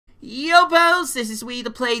Yo, Bos! This is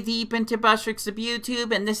Wii2PLAY deep into Bushwicks of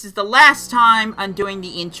YouTube, and this is the last time I'm doing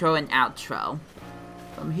the intro and outro.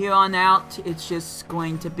 From here on out, it's just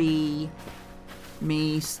going to be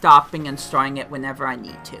me stopping and starting it whenever I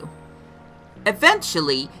need to.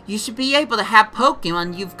 Eventually, you should be able to have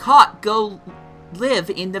Pokemon you've caught go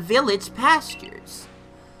live in the village pastures.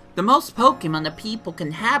 The most Pokemon the people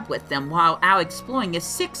can have with them while out exploring is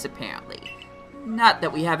 6, apparently. Not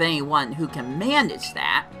that we have anyone who can manage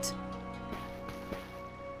that.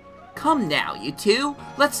 Come now, you two.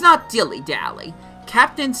 Let's not dilly-dally.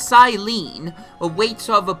 Captain Silene awaits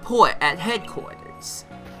our report at headquarters.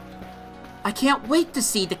 I can't wait to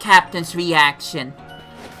see the captain's reaction.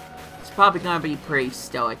 It's probably gonna be pretty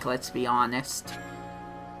stoic, let's be honest.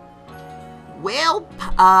 Well,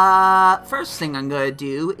 first thing I'm gonna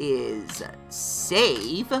do is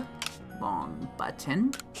save. Wrong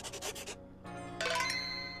button.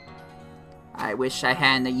 I wish I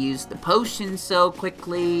hadn't used the potion so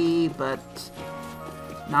quickly, but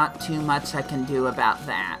not too much I can do about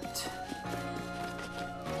that.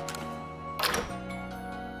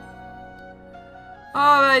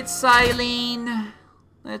 Alright, Silene.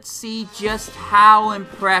 Let's see just how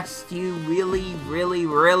impressed you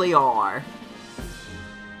really are.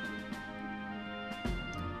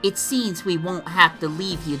 It seems we won't have to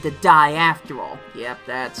leave you to die after all. Yep,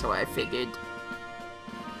 that's what I figured.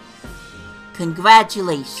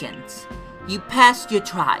 Congratulations. You passed your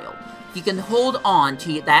trial. You can hold on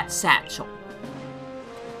to that satchel.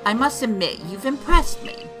 I must admit, you've impressed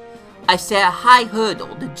me. I set a high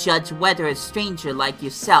hurdle to judge whether a stranger like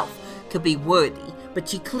yourself could be worthy,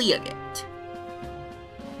 but you cleared it.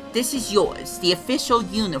 This is yours, the official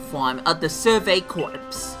uniform of the Survey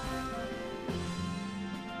Corps.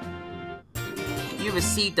 You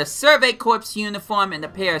received a Survey Corps uniform and a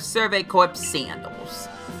pair of Survey Corps sandals.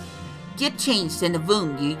 Get changed in the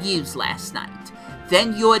room you used last night.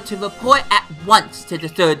 Then you're to report at once to the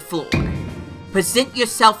 3rd floor. Present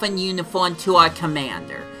yourself in uniform to our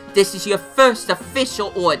commander. This is your first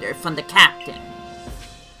official order from the captain.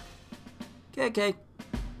 Okay.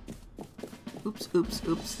 Oops.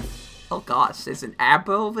 Oh gosh, there's an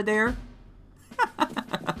Abba over there?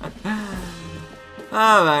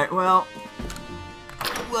 Alright, well,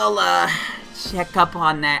 we'll check up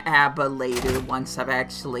on that Abba later once I've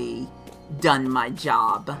actually done my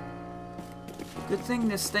job. Good thing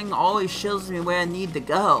this thing always shows me where I need to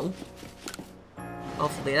go.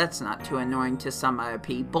 Hopefully that's not too annoying to some other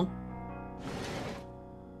people.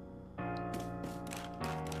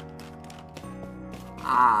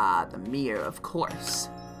 Ah, the mirror, of course.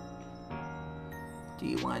 Do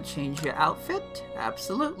you want to change your outfit?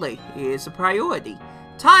 Absolutely. It is a priority.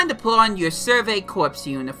 Time to put on your Survey Corps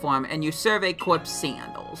uniform and your Survey Corps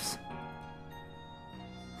sandals.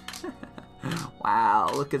 Wow,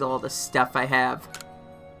 look at all the stuff I have.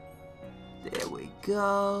 There we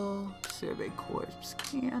go. Survey Corps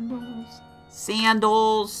candles.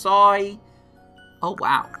 Sandals, sorry. Oh,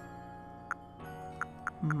 wow.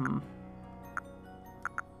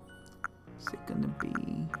 Is it gonna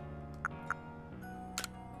be...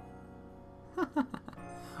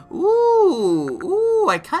 Ooh,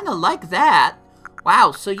 I kind of like that.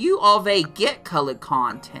 Wow, so you already get colored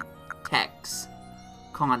contacts.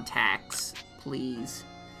 Please.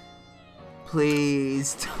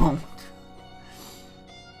 Please don't.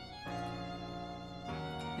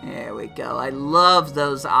 There we go. I love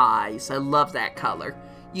those eyes. I love that color.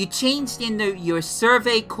 You changed into your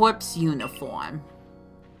Survey Corps uniform.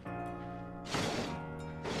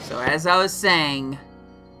 So as I was saying,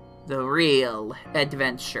 the real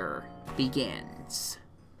adventure begins.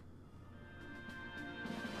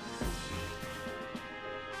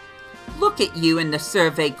 Look at you in the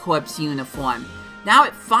Survey Corps uniform. Now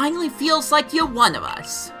it finally feels like you're one of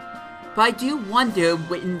us. But I do wonder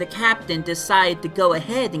when the captain decided to go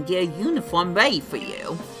ahead and get a uniform ready for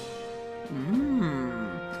you.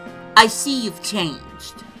 I see you've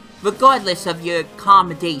changed. Regardless of your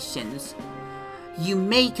accommodations, you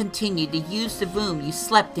may continue to use the room you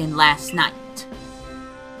slept in last night.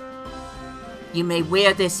 You may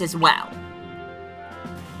wear this as well.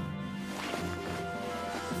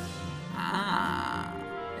 Ah,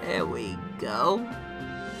 there we go.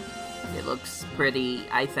 It looks pretty,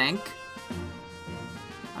 I think.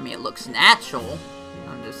 I mean, it looks natural.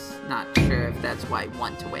 I'm just not sure if that's what I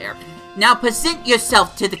want to wear. Now present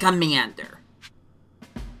yourself to the commander.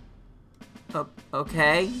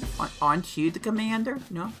 Okay. Aren't you the commander?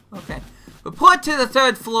 No? Okay. Report to the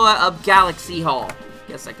 3rd floor of Galaxy Hall.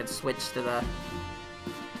 Guess I could switch to the...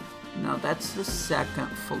 No, that's the 2nd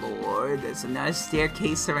floor. There's another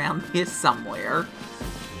staircase around here somewhere.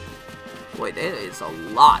 Boy, there is a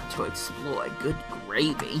lot to explore. Good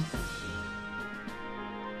gravy.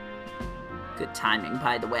 Good timing,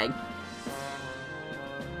 by the way.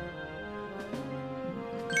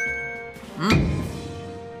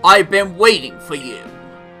 I've been waiting for you.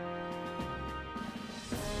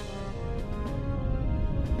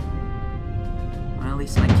 Well, at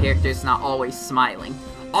least my character's not always smiling.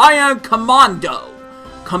 I am Commando,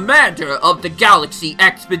 commander of the Galaxy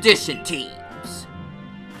Expedition Teams.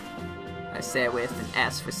 I say it with an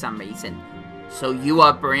S for some reason. So you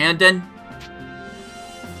are Brandon?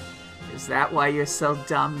 Is that why you're so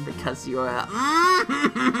dumb? Because you're a...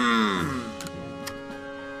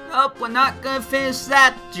 Nope, we're not gonna finish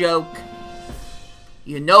that joke.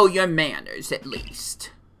 You know your manners, at least.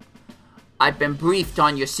 I've been briefed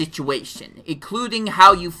on your situation, including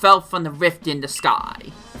how you fell from the rift in the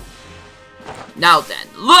sky. Now then,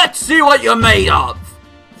 let's see what you're made of!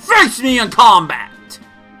 Face me in combat!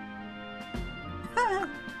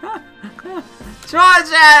 Charge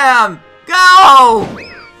at him! Go!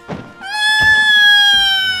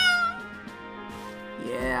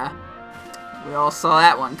 Yeah. We all saw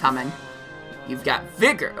that one coming. You've got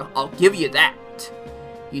vigor, I'll give you that.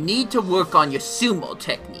 You need to work on your sumo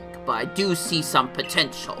technique, but I do see some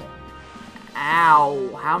potential.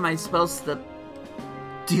 Ow, how am I supposed to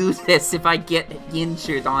do this if I get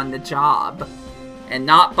injured on the job? And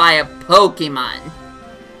not by a Pokemon.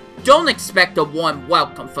 Don't expect a warm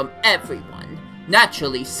welcome from everyone.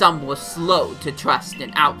 Naturally, some were slow to trust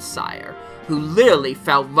an outsider, who literally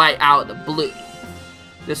fell right out of the blue.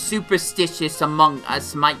 The superstitious among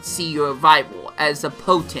us might see your arrival as a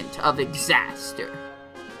portent of disaster.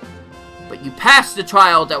 But you passed the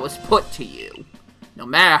trial that was put to you. No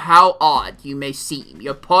matter how odd you may seem,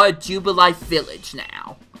 you're part of Jubilife Village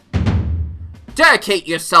now. Dedicate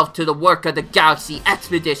yourself to the work of the Galaxy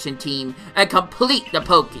Expedition Team and complete the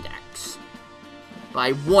Pokédex. But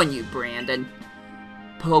I warn you, Brandon,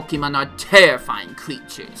 Pokemon are terrifying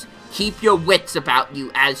creatures. Keep your wits about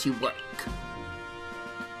you as you work.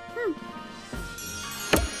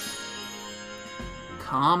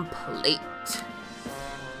 Complete.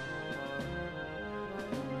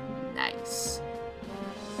 Nice.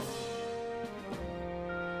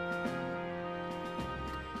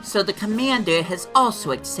 So the commander has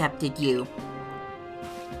also accepted you.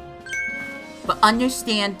 But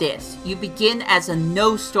understand this, you begin as a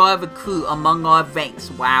no-star recruit among our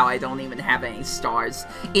ranks. Wow, I don't even have any stars.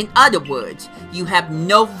 In other words, you have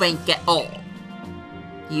no rank at all.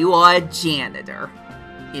 You are a janitor.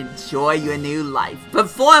 Enjoy your new life.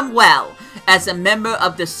 Perform well as a member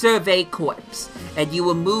of the Survey Corps, and you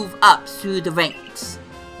will move up through the ranks.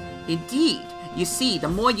 Indeed, you see, the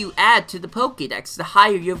more you add to the Pokédex, the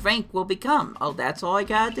higher your rank will become. Oh, that's all I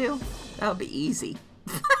gotta do? That'll be easy.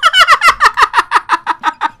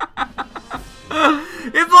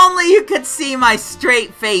 If only you could see my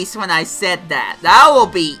straight face when I said that. That will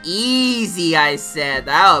be easy, I said.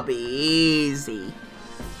 That will be easy.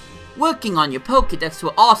 Working on your Pokédex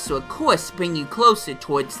will also, of course, bring you closer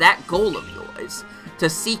towards that goal of yours, to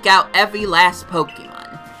seek out every last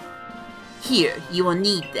Pokemon. Here, you will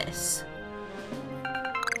need this.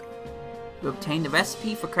 You obtain the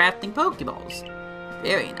recipe for crafting Pokeballs.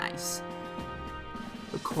 Very nice.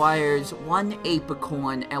 Requires 1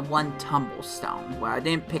 apricorn and 1 tumblestone. Well, I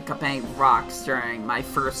didn't pick up any rocks during my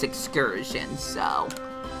first excursion, so...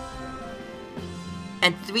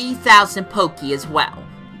 And 3,000 Poke as well.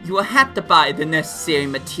 You will have to buy the necessary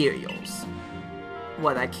materials.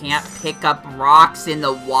 What, I can't pick up rocks in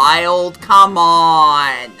the wild? Come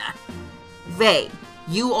on! Ray,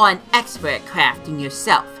 you are an expert at crafting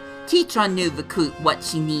yourself. Teach our new recruit what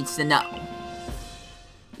she needs to know.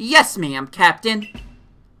 Yes, ma'am, Captain.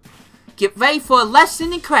 Get ready for a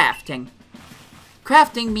lesson in crafting.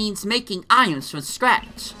 Crafting means making items from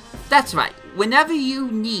scratch. That's right, whenever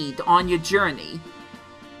you need on your journey,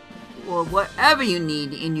 or whatever you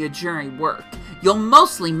need in your journey work, you'll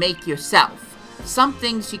mostly make yourself. Some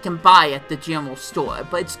things you can buy at the general store,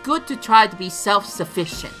 but it's good to try to be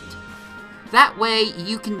self-sufficient. That way,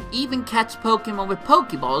 you can even catch Pokemon with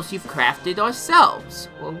Pokeballs you've crafted ourselves.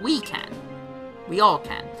 Or we can. We all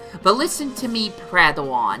can. But listen to me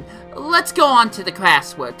prattle on. Let's go on to the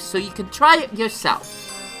classwork so you can try it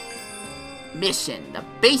yourself. Mission, the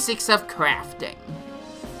basics of crafting.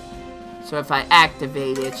 So if I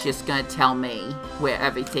activate it, it's just gonna tell me where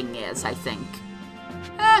everything is, I think.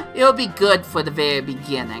 It'll be good for the very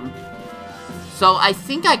beginning. So I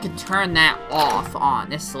think I could turn that off,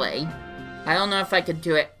 honestly. I don't know if I could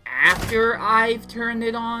do it after I've turned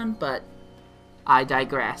it on, but I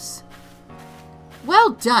digress.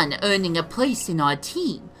 Well done earning a place in our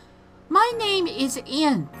team. My name is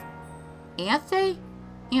Anthe?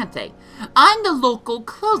 Anthe. I'm the local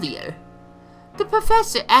clothier. The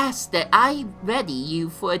professor asked that I ready you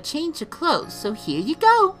for a change of clothes, so here you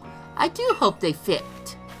go. I do hope they fit.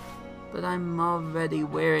 But I'm already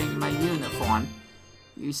wearing my uniform.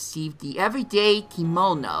 You received the everyday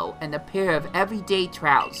kimono and a pair of everyday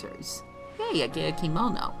trousers. Hey, I get a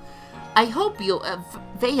kimono. I hope you'll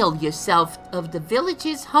avail yourself of the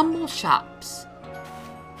village's humble shops.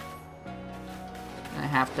 I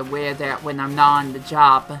have to wear that when I'm not on the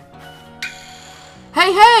job.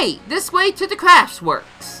 Hey, hey! This way to the crafts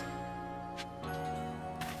works.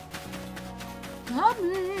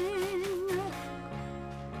 Coming.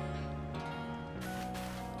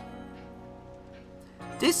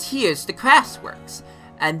 This here's the crafts works,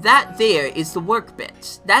 and that there is the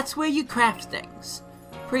workbench. That's where you craft things.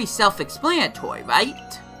 Pretty self-explanatory,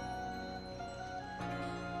 right?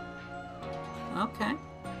 Okay.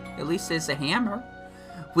 At least there's a hammer.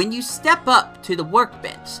 When you step up to the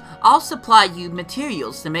workbench, I'll supply you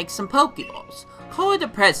materials to make some Pokeballs. Call it a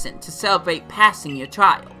present to celebrate passing your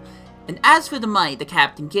trial. And as for the money the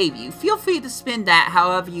captain gave you, feel free to spend that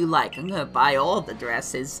however you like. I'm gonna buy all the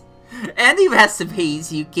dresses. Any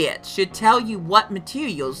recipes you get should tell you what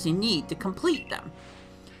materials you need to complete them.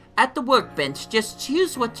 At the workbench, just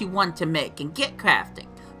choose what you want to make and get crafting.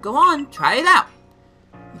 Go on, try it out.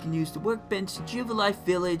 You can use the workbench, the Jubilife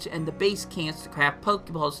Village, and the base camps to craft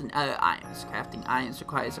Pokeballs and other items. Crafting items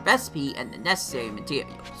requires a recipe and the necessary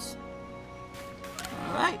materials.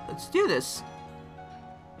 Alright, let's do this.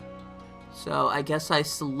 So, I guess I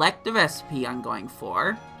select the recipe I'm going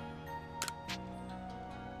for.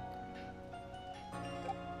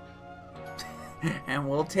 And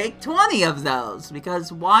we'll take 20 of those,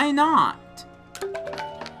 because why not?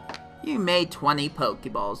 You made 20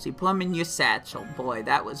 Pokeballs. You put them in your satchel. Boy,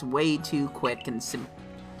 that was way too quick and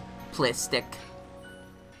simplistic.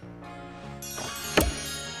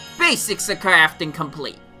 Basics of crafting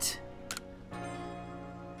complete.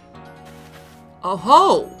 Oh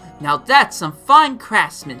ho! Now that's some fine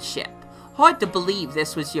craftsmanship. Hard to believe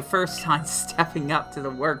this was your first time stepping up to the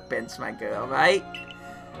workbench, my girl, right?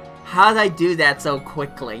 How'd I do that so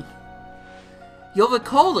quickly? You'll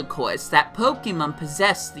recall, of course, that Pokemon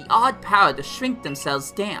possess the odd power to shrink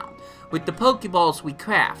themselves down. With the Pokeballs we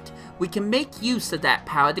craft, we can make use of that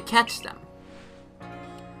power to catch them.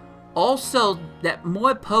 Also, that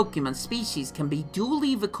more Pokemon species can be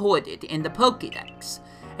duly recorded in the Pokédex.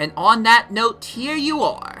 And on that note, here you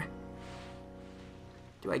are.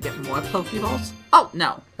 Do I get more Pokeballs? Oh,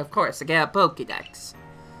 no. Of course, I get a Pokédex.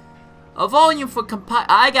 A volume for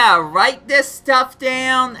I gotta write this stuff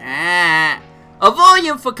down? A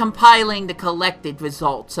volume for compiling the collected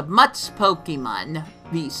results of much Pokemon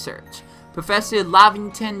research. Professor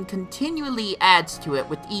Lavington continually adds to it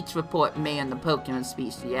with each report made on the Pokemon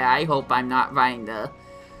species. Yeah, I hope I'm not writing the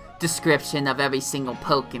description of every single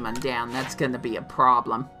Pokemon down. That's gonna be a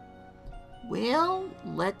problem. Well,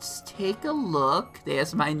 let's take a look.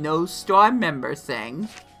 There's my no-star member thing.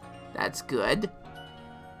 That's good.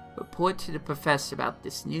 Report to the professor about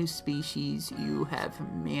this new species you have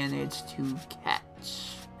managed to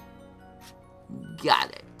catch.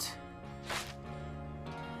 Got it.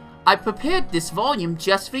 I prepared this volume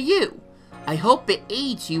just for you. I hope it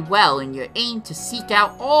aids you well in your aim to seek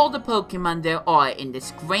out all the Pokemon there are in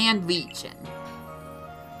this grand region.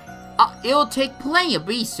 It'll take plenty of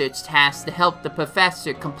research tasks to help the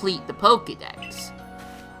professor complete the Pokédex.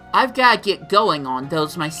 I've got to get going on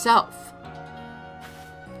those myself.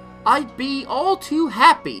 I'd be all too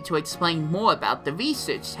happy to explain more about the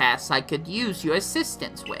research tasks I could use your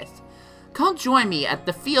assistance with. Come join me at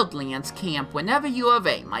the Fieldlands camp whenever you are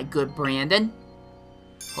ready, my good Brandon.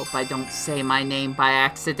 Hope I don't say my name by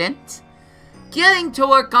accident. Getting to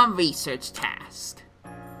work on research task.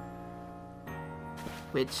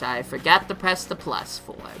 Which I forgot to press the plus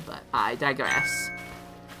for, but I digress.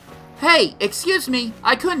 Hey, excuse me,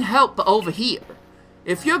 I couldn't help but overhear.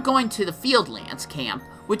 If you're going to the Fieldlands camp,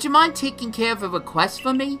 would you mind taking care of a request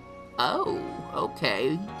for me? Oh,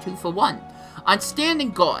 okay, 2 for 1. I'm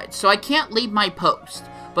standing guard, so I can't leave my post,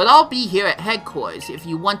 but I'll be here at headquarters if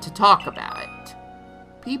you want to talk about it.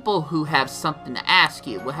 People who have something to ask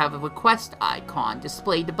you will have a request icon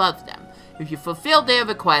displayed above them. If you fulfill their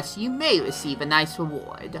request, you may receive a nice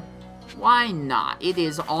reward. Why not? It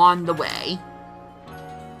is on the way.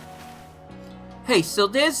 Hey, so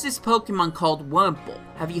there's this Pokemon called Wurmple.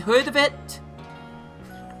 Have you heard of it?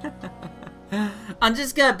 I'm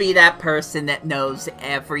just gonna be that person that knows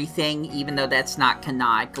everything, even though that's not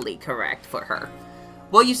canonically correct for her.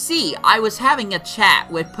 Well, you see, I was having a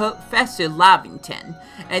chat with Professor Lavington,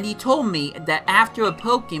 and he told me that after a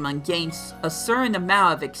Pokemon gains a certain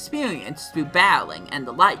amount of experience through battling and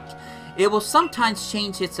the like, it will sometimes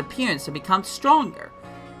change its appearance and become stronger.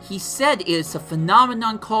 He said it is a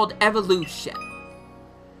phenomenon called evolution.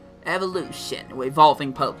 Evolution,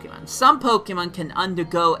 evolving Pokemon. Some Pokemon can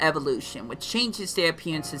undergo evolution, which changes their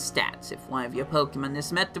appearance and stats. If one of your Pokemon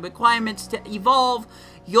has met the requirements to evolve,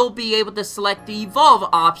 you'll be able to select the evolve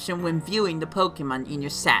option when viewing the Pokemon in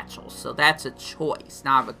your satchel. So that's a choice,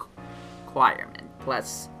 not a requirement.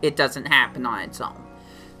 Plus, it doesn't happen on its own.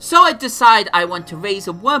 So I decide I want to raise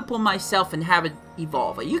a Wurmple myself and have it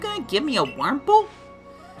evolve. Are you gonna give me a Wurmple?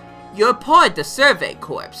 You're part of the Survey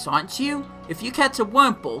Corps, aren't you? If you catch a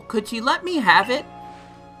Wurmple, could you let me have it?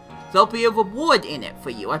 There'll be a reward in it for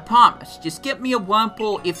you, I promise. Just get me a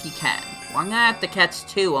Wurmple if you can. Well, I'm gonna have to catch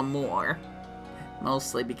 2 or more.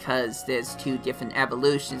 Mostly because there's 2 different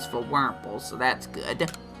evolutions for Wurmple, so that's good.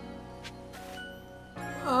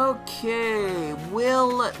 Okay,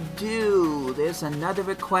 will do. There's another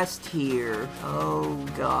request here. Oh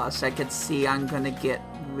gosh, I could see I'm gonna get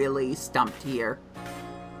really stumped here.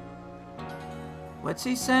 What's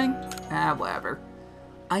he saying? Whatever.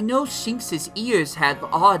 I know Shinx's ears have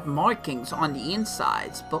odd markings on the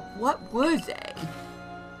insides, but what were they?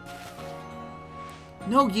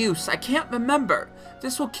 No use, I can't remember.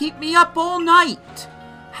 This will keep me up all night.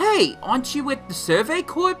 Hey, aren't you with the Survey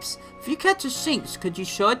Corps? If you catch a Shinx, could you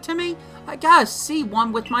show it to me? I gotta see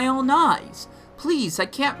one with my own eyes. Please, I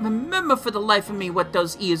can't remember for the life of me what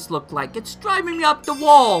those ears look like. It's driving me up the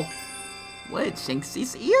wall. What did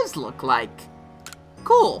Shinx's ears look like?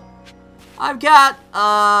 Cool. I've got,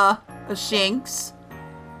 a Shinx.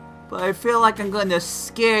 But I feel like I'm gonna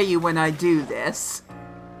scare you when I do this.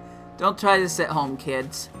 Don't try this at home,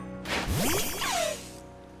 kids.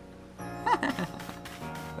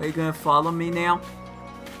 Are you gonna follow me now?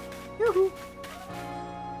 Yoo-hoo.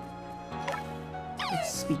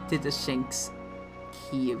 Let's speak to the Shinx.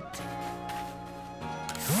 Cute.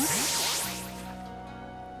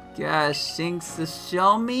 Gosh, Shinx to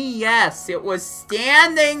show me? Yes, it was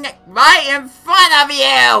standing right in front of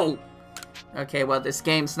you! Okay, well, this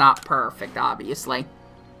game's not perfect, obviously.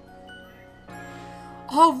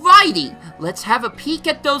 Alrighty, let's have a peek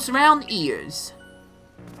at those round ears.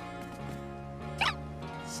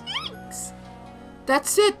 Shinx!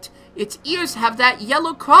 That's it! Its ears have that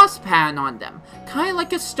yellow cross pattern on them, kinda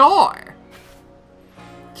like a star.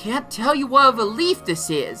 Can't tell you what a relief this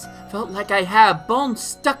is. Felt like I had a bone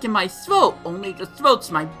stuck in my throat, only the throat's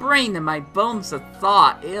my brain and my bone's a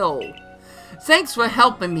thought. Ew. Thanks for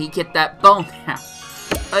helping me get that bone out.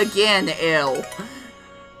 Again, ew.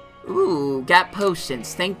 Ooh, got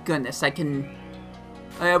potions. Thank goodness. I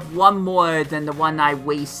have one more than the one I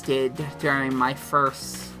wasted during my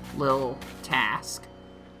first little task.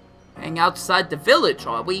 Hang outside the village,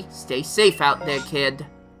 are we? Stay safe out there, kid.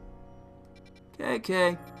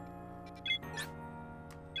 Okay.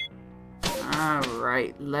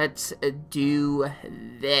 Alright, let's do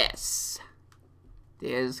this.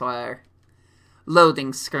 There's our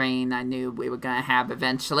loading screen I knew we were gonna have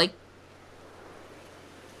eventually.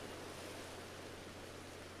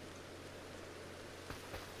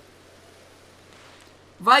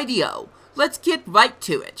 Rightio, let's get right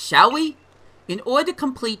to it, shall we? In order to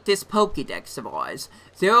complete this Pokédex of ours,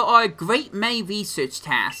 there are a great many research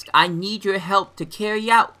tasks I need your help to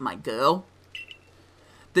carry out, my girl.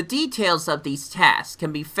 The details of these tasks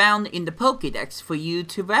can be found in the Pokédex for you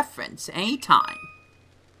to reference anytime.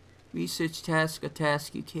 Research tasks are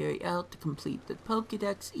tasks you carry out to complete the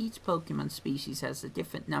Pokédex. Each Pokemon species has a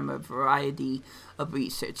different variety of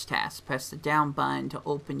research tasks. Press the down button to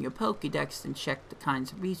open your Pokédex and check the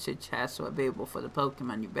kinds of research tasks are available for the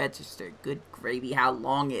Pokemon you registered. Good gravy, how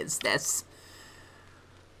long is this?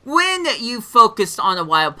 When you focus on a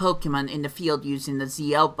wild Pokemon in the field using the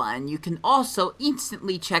ZL button, you can also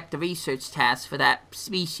instantly check the research task for that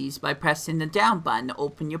species by pressing the down button to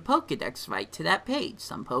open your Pokédex right to that page.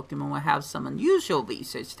 Some Pokemon will have some unusual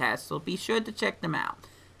research tasks, so be sure to check them out.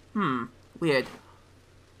 Weird.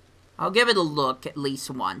 I'll give it a look at least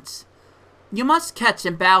once. You must catch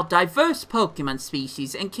and battle diverse Pokemon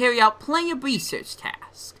species and carry out plenty of research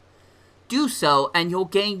tasks. Do so, and you'll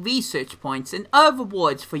gain research points and other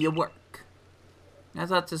rewards for your work. I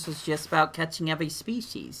thought this was just about catching every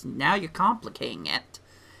species. Now you're complicating it.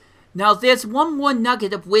 Now there's one more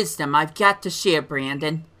nugget of wisdom I've got to share,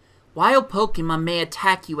 Brandon. Wild Pokemon may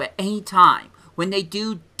attack you at any time. When they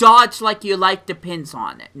do, dodge like your life depends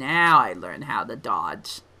on it. Now I learn how to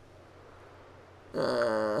dodge.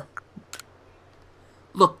 Look,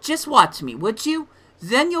 just watch me, would you?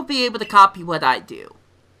 Then you'll be able to copy what I do.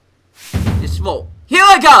 Just roll. Here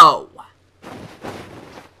I go!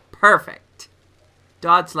 Perfect.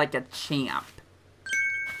 Dodge like a champ.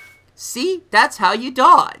 See? That's how you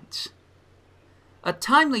dodge. A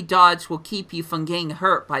timely dodge will keep you from getting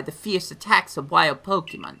hurt by the fierce attacks of wild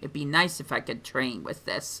Pokemon. It'd be nice if I could train with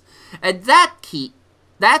this. And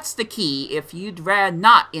that's the key if you'd rather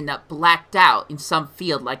not end up blacked out in some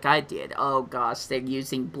field like I did. Oh gosh, they're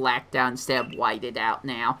using blacked out instead of whited out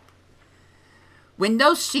now. When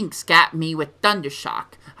those shinks got me with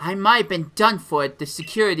Thundershock, I might have been done for if the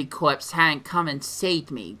security corps hadn't come and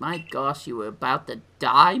saved me. My gosh, you were about to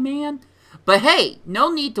die, man? But hey,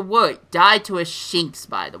 no need to worry. Die to a shinks,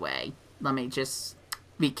 by the way. Let me just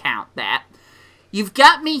recount that. You've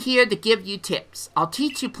got me here to give you tips. I'll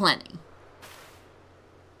teach you plenty.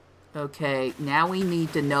 Okay, now we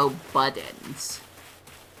need to know buttons.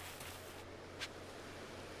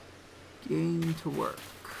 Game to work.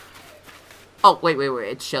 Oh, wait,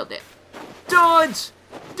 it showed it. Dodge!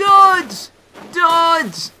 Dodge!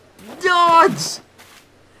 Dodge! Dodge!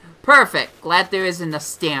 Perfect. Glad there isn't a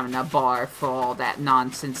stamina bar for all that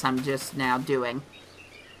nonsense I'm just now doing.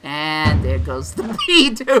 And there goes the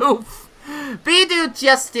Bidoof. Bidoof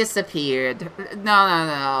just disappeared.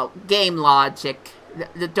 No. Game logic.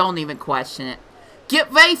 Don't even question it.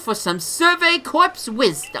 Get ready for some Survey Corps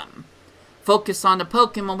wisdom. Focus on the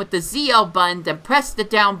Pokemon with the ZL button, then press the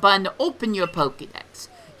down button to open your Pokédex.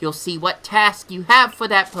 You'll see what task you have for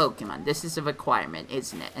that Pokemon. This is a requirement,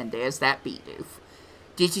 isn't it? And there's that Bidoof.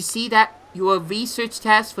 Did you see that your research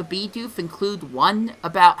tasks for Bidoof include one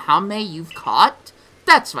about how many you've caught?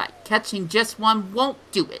 That's right, catching just one won't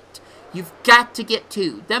do it. You've got to get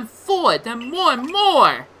 2, then 4, then more and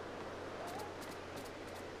more.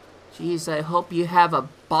 Jeez, I hope you have a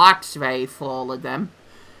box ready for all of them.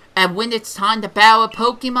 And when it's time to battle a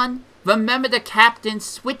Pokemon, remember the captain's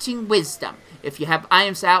switching wisdom. If you have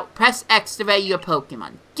items out, press X to ready your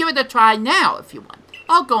Pokemon. Give it a try now if you want.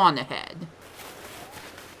 I'll go on ahead.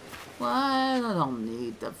 Well, I don't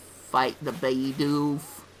need to fight the Bidoof.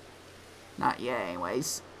 Not yet,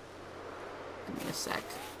 anyways. Give me a sec.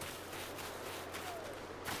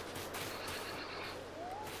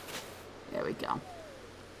 There we go.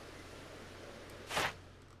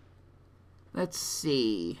 Let's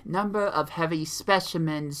see. Number of heavy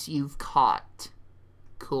specimens you've caught.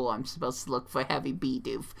 Cool, I'm supposed to look for heavy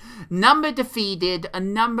Bidoof. Number defeated. A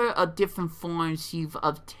number of different forms you've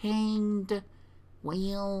obtained.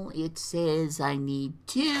 Well, it says I need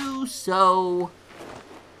 2, so...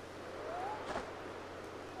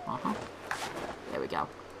 There we go.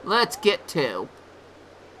 Let's get 2.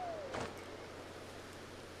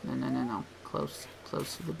 No. Close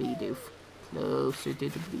to the Bidoof. Closer to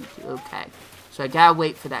the Bidoof. Okay. So I gotta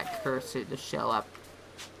wait for that cursor to show up.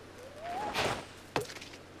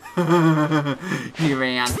 He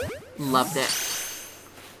ran. Loved it.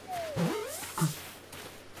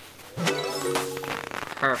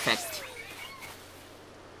 Perfect.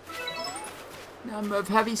 Number of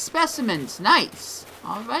heavy specimens. Nice.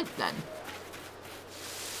 Alright then.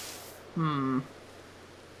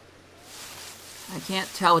 I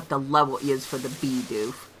can't tell what the level is for the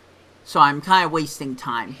Bidoof. So I'm kind of wasting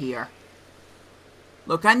time here.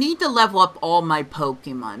 Look, I need to level up all my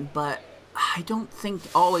Pokemon, but I don't think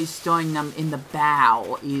always storing them in the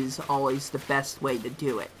bow is always the best way to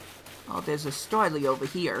do it. Oh, there's a Starly over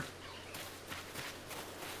here.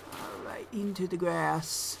 Alright, into the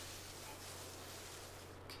grass.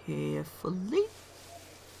 Carefully.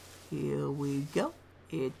 Here we go.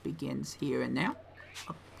 It begins here and now.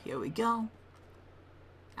 Up, here we go.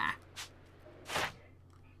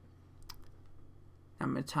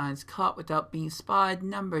 Number of times caught without being spotted.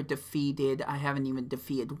 Number defeated. I haven't even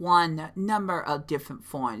defeated 1. Number of different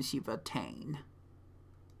forms you've obtained.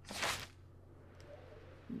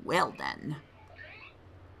 Well then.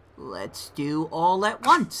 Let's do all at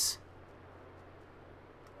once.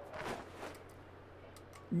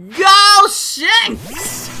 Go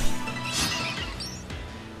Shanks!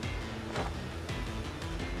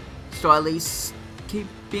 Starly's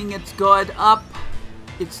keeping its guard up.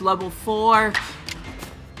 It's level 4.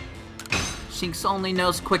 Shinx only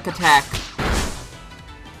knows quick attack.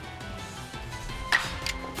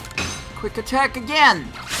 Quick attack again!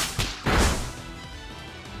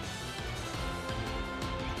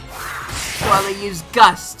 Starly used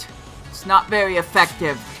Gust. It's not very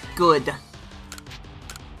effective. Good.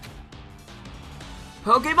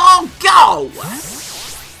 Pokeball, go!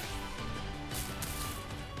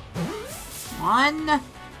 1.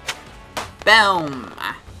 Boom.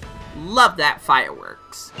 Love that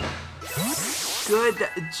fireworks. Good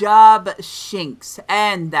job, Shinx.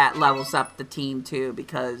 And that levels up the team, too,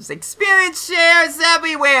 because experience shares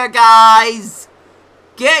everywhere, guys!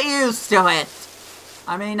 Get used to it!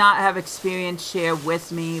 I may not have experience share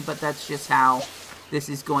with me, but that's just how this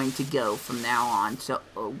is going to go from now on. So,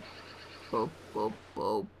 I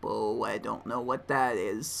don't know what that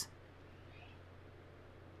is.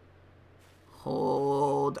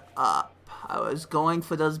 Hold up. I was going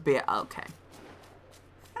for those bear. Okay.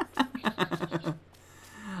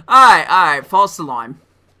 Alright, false alarm.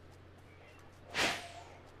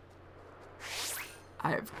 I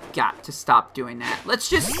have got to stop doing that. Let's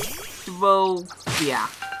just throw... Yeah.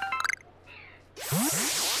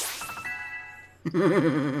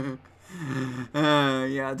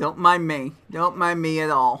 Yeah, don't mind me. Don't mind me at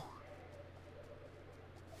all.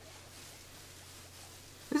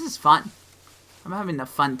 This is fun. I'm having a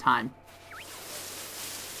fun time.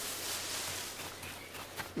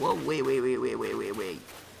 Whoa, wait.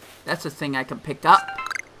 That's a thing I can pick up.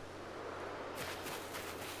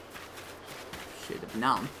 Should have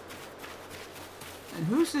known. And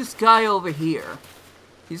who's this guy over here?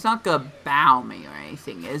 He's not gonna bow me or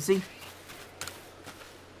anything, is he?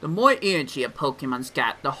 The more energy a Pokemon's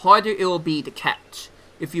got, the harder it will be to catch.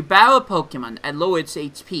 If you battle a Pokemon and lower its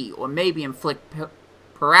HP, or maybe inflict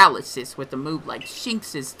paralysis with a move like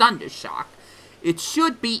Shinx's Thunder Shock, it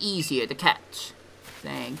should be easier to catch.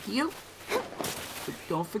 Thank you. But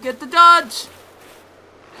don't forget the dodge.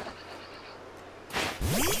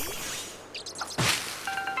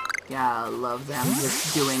 Gotta love them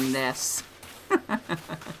just doing this.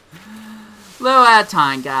 Little at a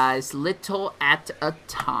time, guys. Little at a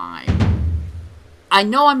time. I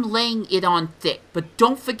know I'm laying it on thick, but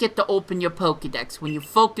don't forget to open your Pokédex when you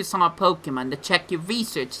focus on a Pokemon to check your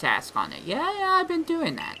research task on it. Yeah, I've been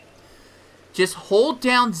doing that. Just hold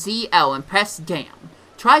down ZL and press down.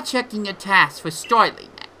 Try checking your task for Starly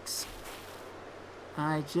next.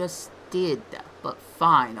 I just did, but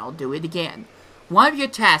fine, I'll do it again. One of your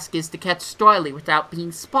tasks is to catch Starly without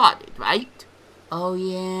being spotted, right? Oh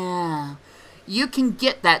yeah. You can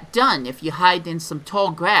get that done if you hide in some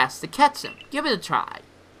tall grass to catch him. Give it a try.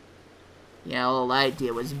 Yeah, all I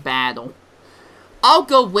did was battle. I'll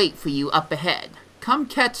go wait for you up ahead. Come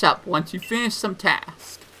catch up once you finish some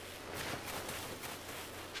tasks.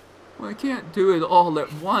 Well, I can't do it all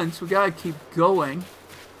at once. We gotta keep going.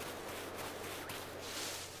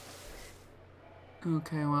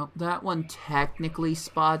 Okay, well, that one technically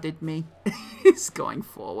spotted me. It's going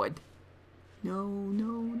forward. No.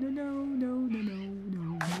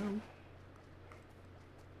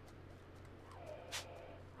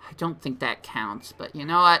 I don't think that counts, but you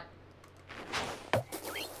know what?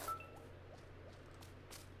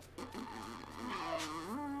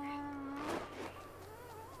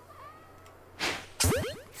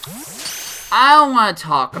 I don't want to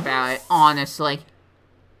talk about it, honestly.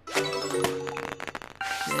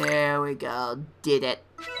 There we go. Did it.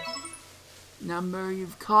 Number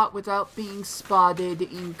you've caught without being spotted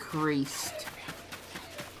increased.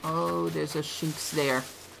 Oh, there's a Shinx there.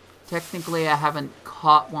 Technically, I haven't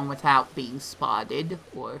caught one without being spotted,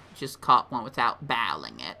 or just caught one without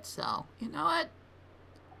battling it, so, you know what?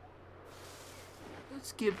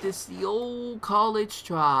 Let's give this the old college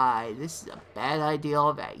try. This is a bad idea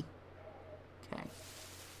already. Okay.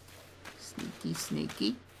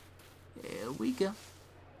 Sneaky. There we go.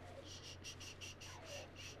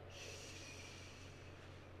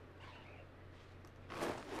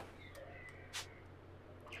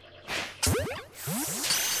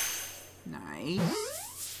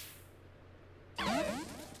 Nice.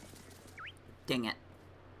 Dang it.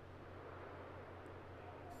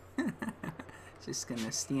 Just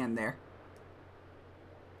gonna stand there.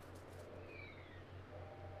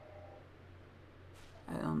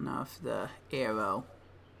 I don't know if the arrow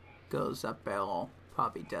goes up at all.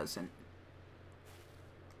 Probably doesn't.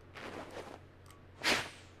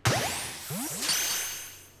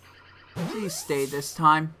 Please stay this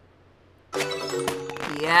time.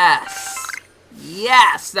 Yes!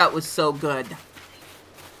 Yes! That was so good.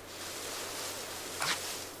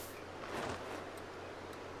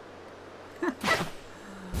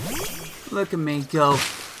 Look at me go.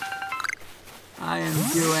 I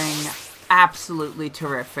am doing absolutely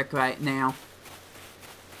terrific right now.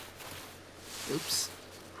 Oops.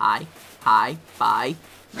 Hi, bye.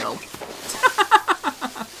 Nope.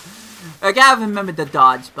 I gotta remember the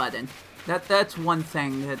dodge button. That's one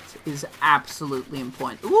thing that is absolutely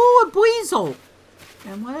important. Ooh, a Buizel!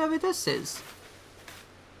 And whatever this is.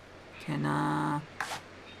 Can one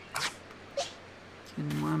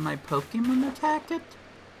of my Pokemon attack it?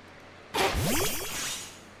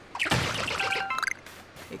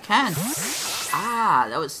 It can. Ah,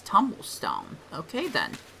 that was Tumblestone. Okay,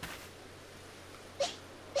 then.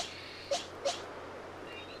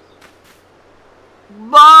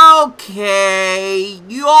 Okay,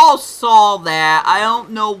 you all saw that. I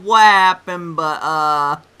don't know what happened,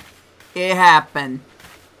 but, it happened.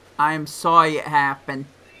 I am sorry it happened.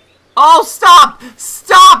 Oh, stop!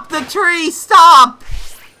 Stop the tree! Stop!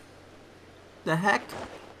 The heck?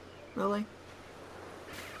 Really?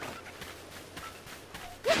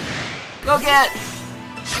 Go get!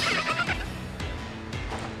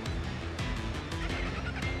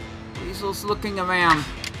 Weasel's looking around.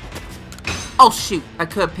 Oh shoot, I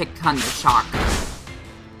could have picked Thunder Shock.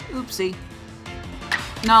 Oopsie.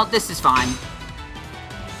 No, this is fine.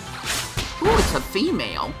 Ooh, it's a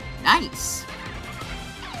female. Nice.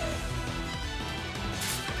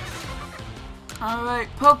 Alright,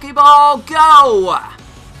 Pokeball, go!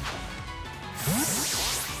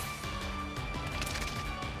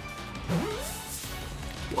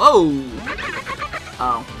 Whoa!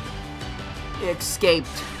 Oh. It escaped.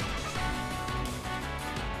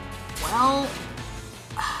 Well...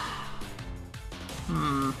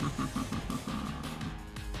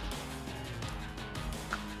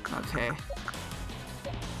 Okay.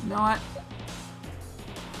 You know what?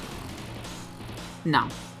 No.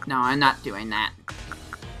 No, I'm not doing that.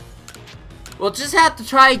 We'll just have to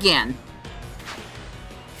try again.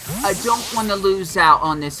 I don't want to lose out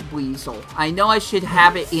on this Weasel. I know I should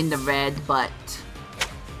have it in the red, but...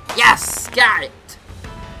 Yes! Got it!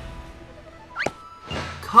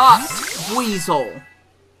 Caught Weasel.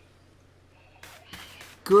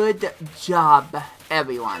 Good job,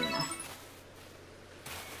 everyone.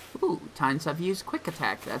 Ooh, times I've used Quick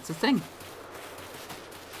Attack. That's a thing.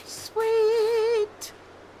 Sweet!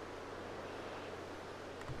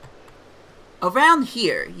 Around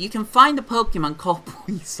here, you can find a Pokemon called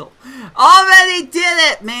Weasel. Already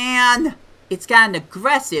did it, man! It's got an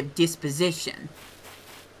aggressive disposition.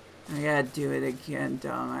 I gotta do it again,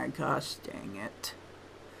 oh my gosh, dang it.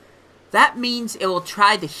 That means it will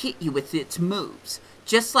try to hit you with its moves,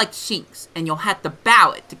 just like Shinx, and you'll have to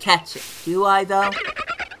bow it to catch it. Do I, though?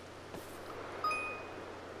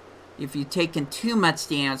 If you've taken too much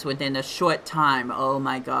damage within a short time, oh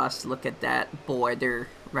my gosh, look at that border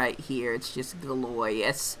right here. It's just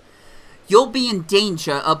glorious. You'll be in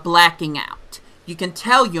danger of blacking out. You can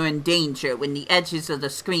tell you're in danger when the edges of the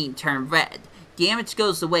screen turn red. Damage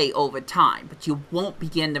goes away over time, but you won't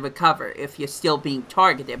begin to recover if you're still being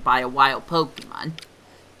targeted by a wild Pokemon.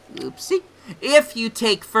 Oopsie. If you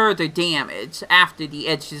take further damage after the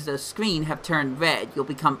edges of the screen have turned red, you'll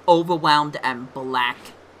become overwhelmed and black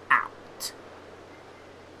out.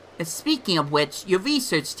 And speaking of which, your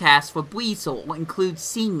research task for Weasel will include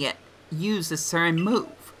seeing it use a certain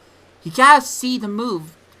move. You gotta see the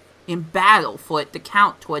move in battle for it to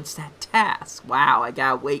count towards that task. Wow, I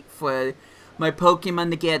gotta wait for my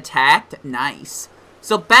Pokemon to get attacked? Nice.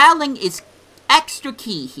 So battling is extra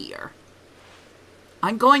key here.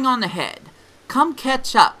 I'm going on ahead. Come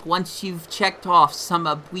catch up once you've checked off some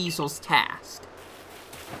of Weasel's tasks.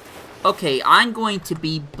 Okay, I'm going to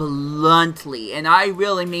be bluntly, and I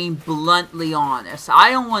really mean bluntly honest.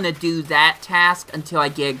 I don't want to do that task until I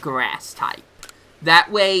get a grass type.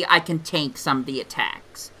 That way I can tank some of the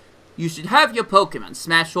attacks. You should have your Pokemon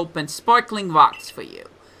smash open sparkling rocks for you.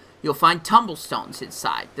 You'll find Tumblestones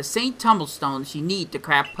inside. The same Tumblestones you need to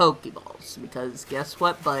craft Pokeballs. Because guess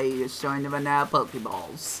what, buddy? You're starting to run out of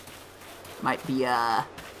Pokeballs. Might be a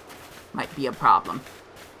problem.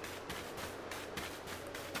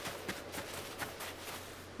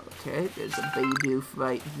 Okay, there's a Bidoof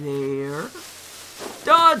right there.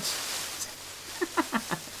 Dodge!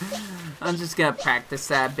 I'm just gonna practice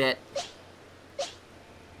that a bit.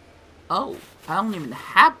 Oh, I don't even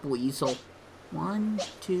have Weasel. 1,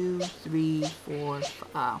 2, 3, 4, 5.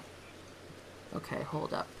 Oh. Okay,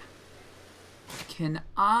 hold up. Can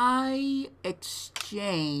I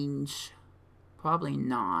exchange? Probably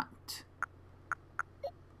not.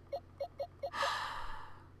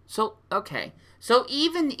 So, okay. So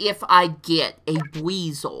even if I get a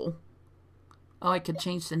Weasel... Oh, I could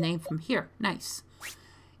change the name from here. Nice.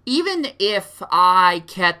 Even if I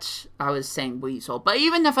catch... I was saying Weasel. But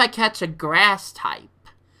even if I catch a grass type,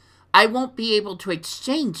 I won't be able to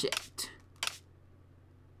exchange it.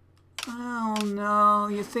 Oh no,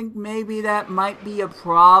 you think maybe that might be a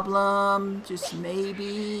problem? Just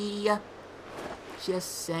maybe.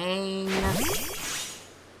 Just saying.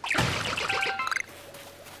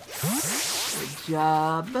 Good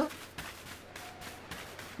job.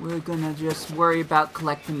 We're gonna just worry about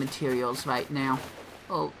collecting materials right now.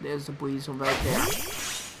 Oh, there's a Weasel right there.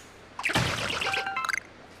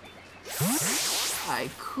 I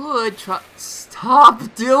could try...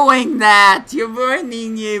 Stop doing that! You're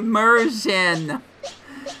ruining the immersion!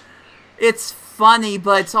 It's funny,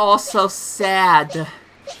 but it's also sad.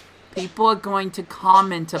 People are going to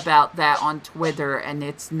comment about that on Twitter, and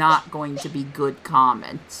it's not going to be good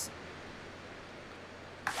comments.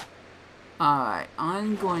 Alright,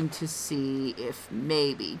 I'm going to see if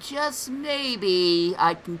maybe, just maybe,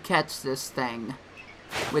 I can catch this thing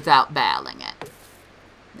without battling it.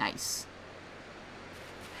 Nice.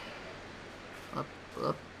 Up,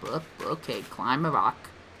 up, up. Okay, climb a rock.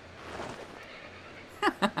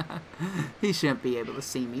 He shouldn't be able to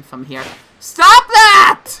see me from here. Stop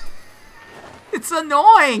that! It's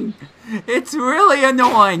annoying! It's really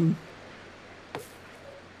annoying!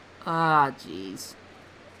 Ah, jeez.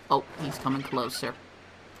 Oh, he's coming closer.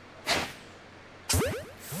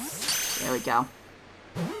 There we go.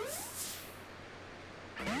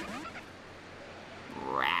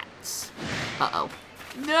 Rats. Uh-oh.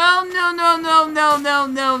 No, no, no, no, no, no,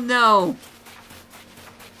 no, no!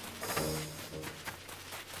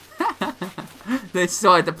 They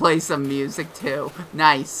started to play some music, too.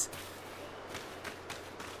 Nice.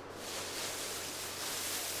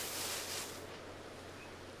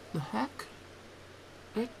 The heck?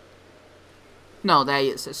 No, that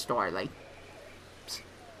is a story.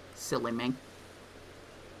 Silly me.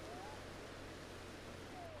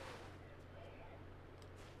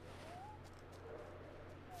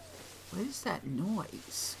 What is that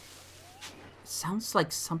noise? It sounds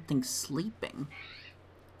like something sleeping.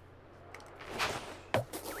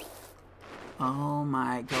 Oh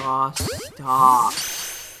my gosh, stop.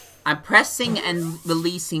 I'm pressing and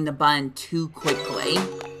releasing the button too quickly.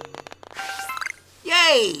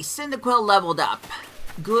 Yay! Cyndaquil leveled up.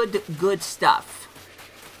 Good stuff.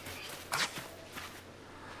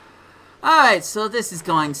 Alright, so this is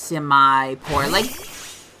going semi-poorly.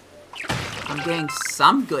 I'm getting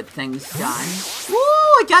some good things done. Woo!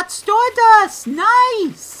 I got Stardust!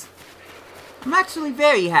 Nice! I'm actually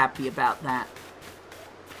very happy about that.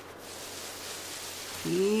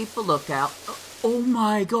 Keep a lookout. Oh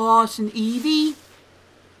my gosh, an Eevee?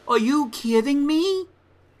 Are you kidding me?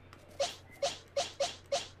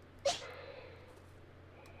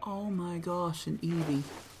 Oh my gosh, an Eevee.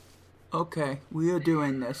 Okay, we are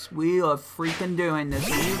doing this. We are freaking doing this.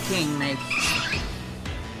 Are you kidding me?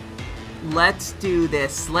 Let's do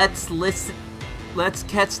this. Let's listen. Let's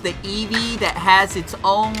catch the Eevee that has its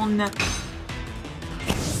own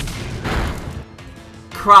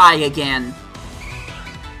cry again.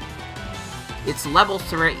 It's level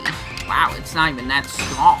 3. Wow, it's not even that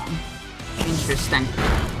strong. Interesting.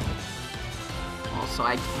 Also,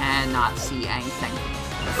 I cannot see anything.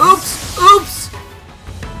 Oops! Oops!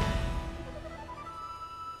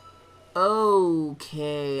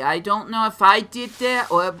 Okay, I don't know if I did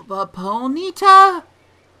that or Ponyta?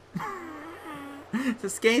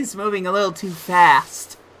 This game's moving a little too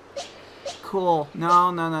fast. Cool.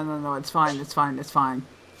 No, no, no, no, no. It's fine, it's fine, it's fine.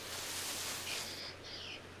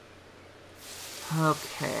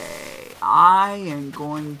 Okay, I am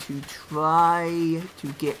going to try to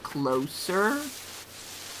get closer.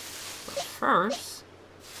 But first,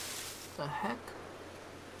 what the heck?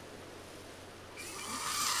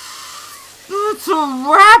 It's a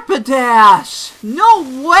Rapidash! No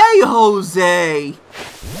way, Jose!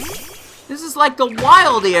 This is like the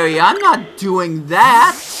wild area. I'm not doing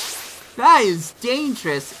that. That is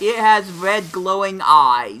dangerous. It has red glowing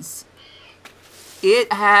eyes.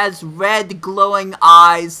 It has red glowing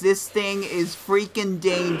eyes. This thing is freaking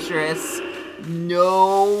dangerous.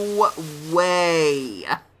 No way.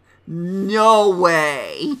 No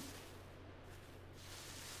way.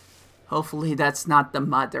 Hopefully that's not the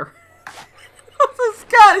mother. This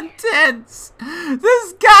got intense.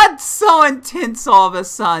 This got so intense all of a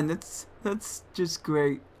sudden. That's just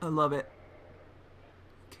great. I love it.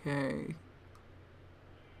 Okay.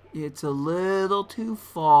 It's a little too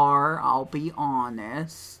far, I'll be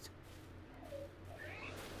honest.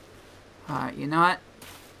 Alright, you know what?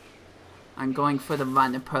 I'm going for the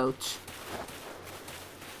run approach.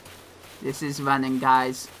 This is running,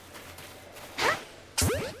 guys.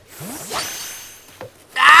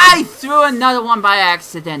 I threw another one by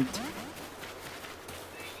accident.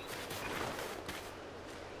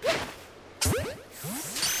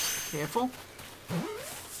 Careful.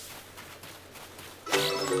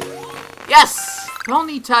 Yes!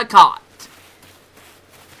 Ponyta caught.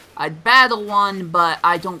 I'd battle one, but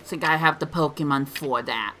I don't think I have the Pokemon for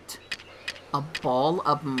that. A ball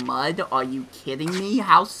of mud? Are you kidding me?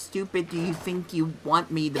 How stupid do you think you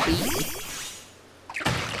want me to be?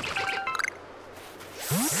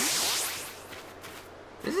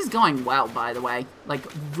 This is going well, by the way. Like,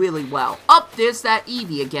 really well. Oh, there's that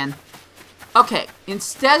Eevee again. Okay,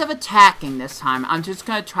 instead of attacking this time, I'm just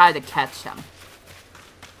gonna try to catch him.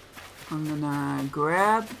 I'm gonna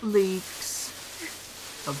grab leaks,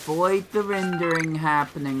 avoid the rendering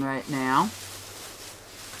happening right now.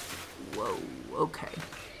 Whoa, okay.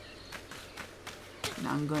 And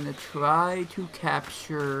I'm gonna try to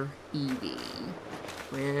capture Eevee.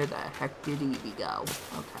 Where the heck did Eevee go?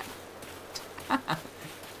 Okay.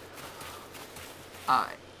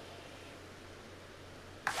 Alright.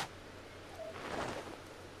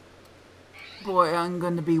 Boy, I'm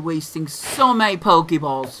gonna be wasting so many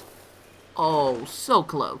Pokeballs. Oh, so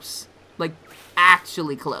close. Like,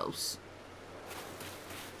 actually close.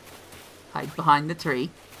 Hide behind the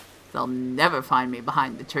tree. They'll never find me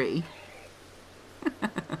behind the tree.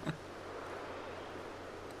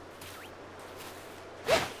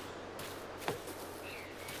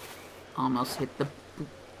 Almost hit the...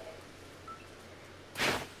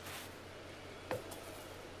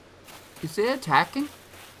 Is it attacking?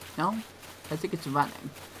 No? I think it's running.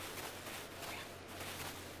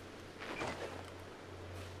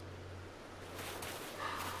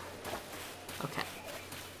 Okay.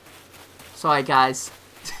 Sorry, guys.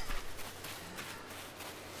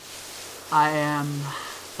 I am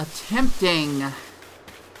attempting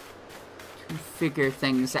to figure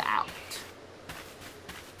things out.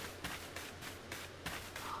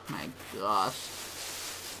 Oh my gosh.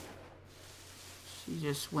 She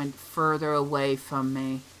just went further away from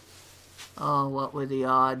me. Oh, what were the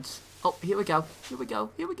odds? Oh, here we go. Here we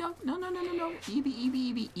go. Here we go. No, no, no, no, no. Eevee,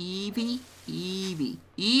 Eevee, Eevee, Eevee,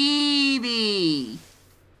 Eevee, Eevee.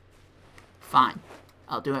 Fine.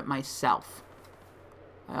 I'll do it myself.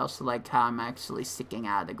 I also like how I'm actually sticking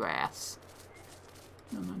out of the grass.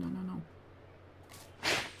 No, no, no, no, no.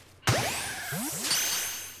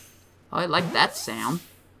 Oh, I like that sound.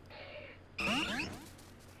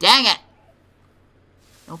 Dang it!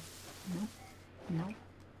 Nope. Nope. Nope.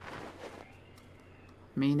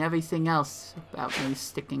 I mean, everything else about me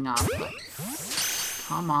sticking up, but...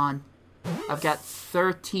 Come on. I've got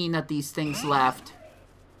 13 of these things left.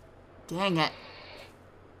 Dang it.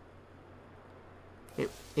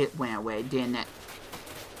 It went away, didn't it?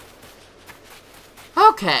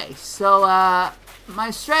 Okay, so, my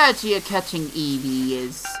strategy of catching Eevee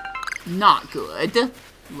is not good.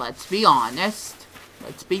 Let's be honest.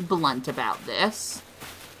 Let's be blunt about this.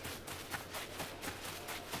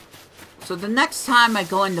 So the next time I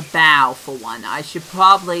go into battle for one, I should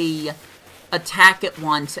probably attack it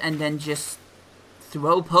once and then just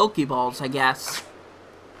throw Pokeballs, I guess.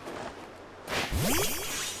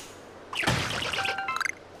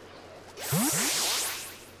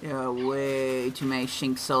 There are way too many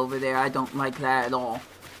Shinx over there. I don't like that at all.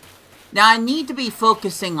 Now, I need to be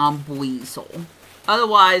focusing on Weasel.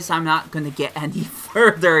 Otherwise, I'm not going to get any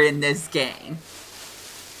further in this game.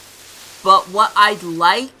 But what I'd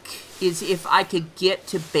like is if I could get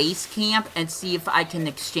to base camp and see if I can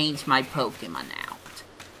exchange my Pokemon out.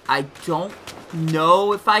 I don't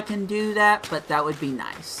know if I can do that, but that would be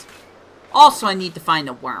nice. Also, I need to find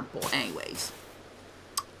a Wurmple anyways.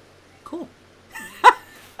 Cool.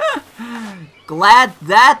 Glad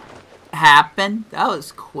that happened. That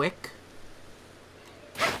was quick.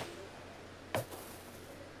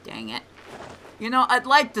 Dang it. You know, I'd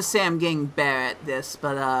like to say I'm getting better at this,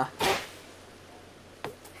 but,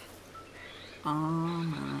 oh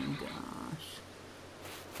my gosh.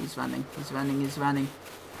 He's running, he's running, he's running.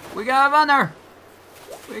 We got a runner!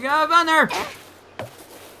 We got a runner!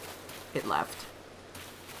 It left.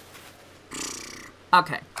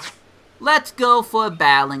 Okay. Let's go for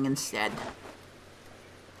battling instead.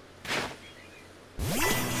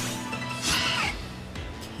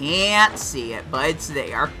 Can't see it, but it's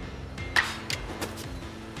there.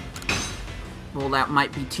 Well, that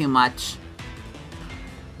might be too much.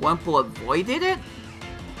 Wurmple avoided it?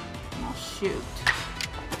 Oh, shoot.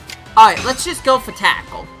 Alright, let's just go for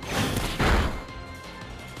tackle.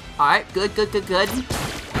 Alright, good, good, good, good.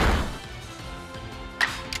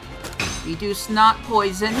 Reduce not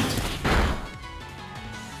poisoned.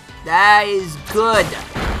 That is good.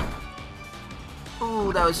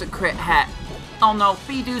 Ooh, that was a crit hat. Oh no,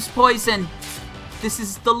 reduce poison. This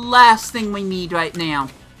is the last thing we need right now.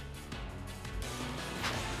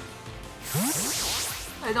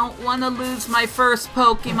 I don't want to lose my first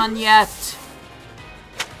Pokemon yet.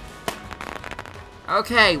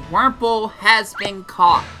 Okay, Wurmple has been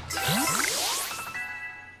caught.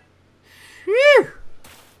 Phew.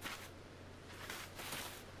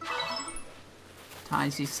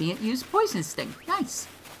 Times you see it, use Poison Sting. Nice.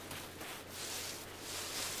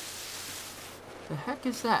 The heck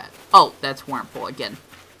is that? Oh, that's Wurmple again.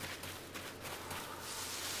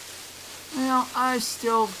 Well, I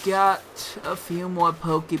still got a few more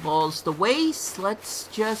Pokeballs to waste. Let's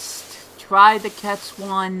just try to catch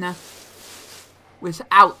one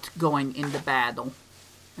without going into battle.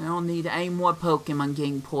 I don't need any more Pokemon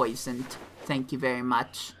getting poisoned. Thank you very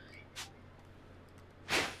much.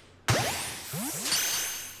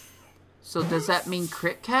 So does that mean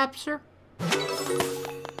crit capture?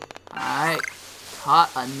 Alright.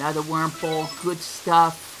 Caught another Wurmple. Good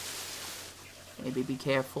stuff. Maybe be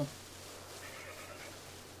careful.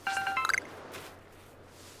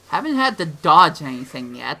 Haven't had to dodge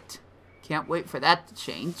anything yet. Can't wait for that to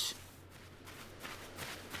change.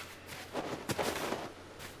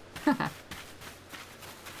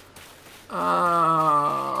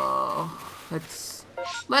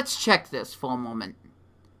 Let's check this for a moment.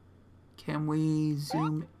 Can we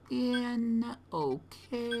zoom in?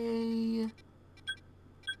 Okay.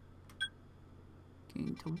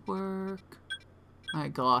 Going to work. My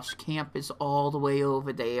gosh, camp is all the way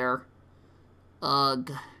over there.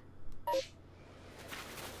 Ugh.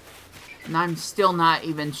 And I'm still not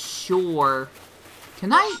even sure.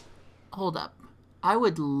 Can I... Hold up. I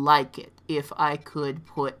would like it if I could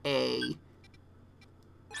put a...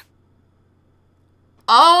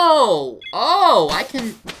 Oh, I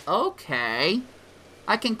can... Okay.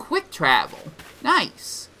 I can quick travel.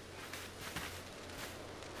 Nice.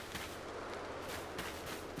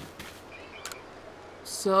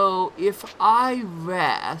 So, if I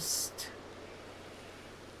rest...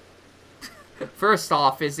 First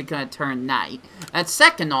off, is it going to turn night? And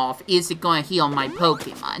second off, is it going to heal my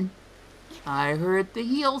Pokemon? I heard the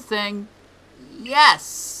heal thing.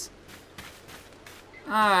 Yes!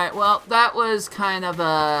 Alright, well, that was kind of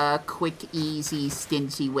a quick, easy,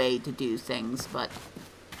 stingy way to do things, but...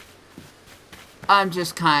 I'm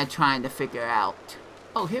just kind of trying to figure out.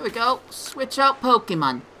 Oh, here we go. Switch out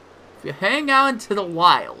Pokemon. If you hang out into the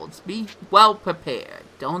wilds, be well prepared.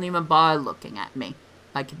 Don't even bother looking at me.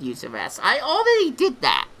 I could use a rest. I already did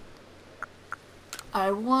that.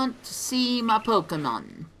 I want to see my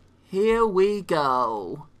Pokemon. Here we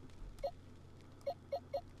go.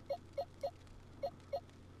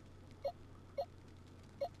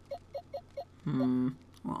 Well,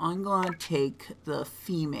 I'm going to take the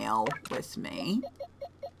female with me.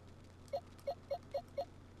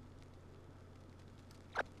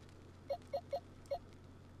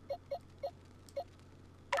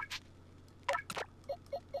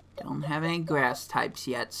 Don't have any grass types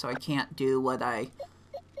yet, so I can't do what I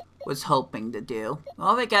was hoping to do.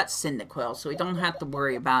 Well, they got Cyndaquil, so we don't have to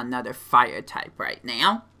worry about another fire type right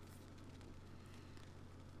now.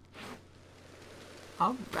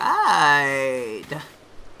 Alright.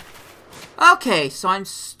 Okay, so I'm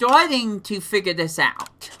starting to figure this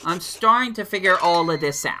out. I'm starting to figure all of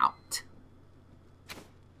this out.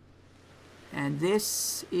 And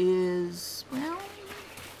this is, well...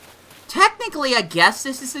 Technically, I guess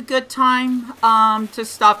this is a good time to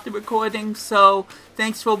stop the recording, so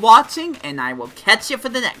thanks for watching, and I will catch you for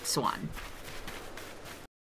the next one.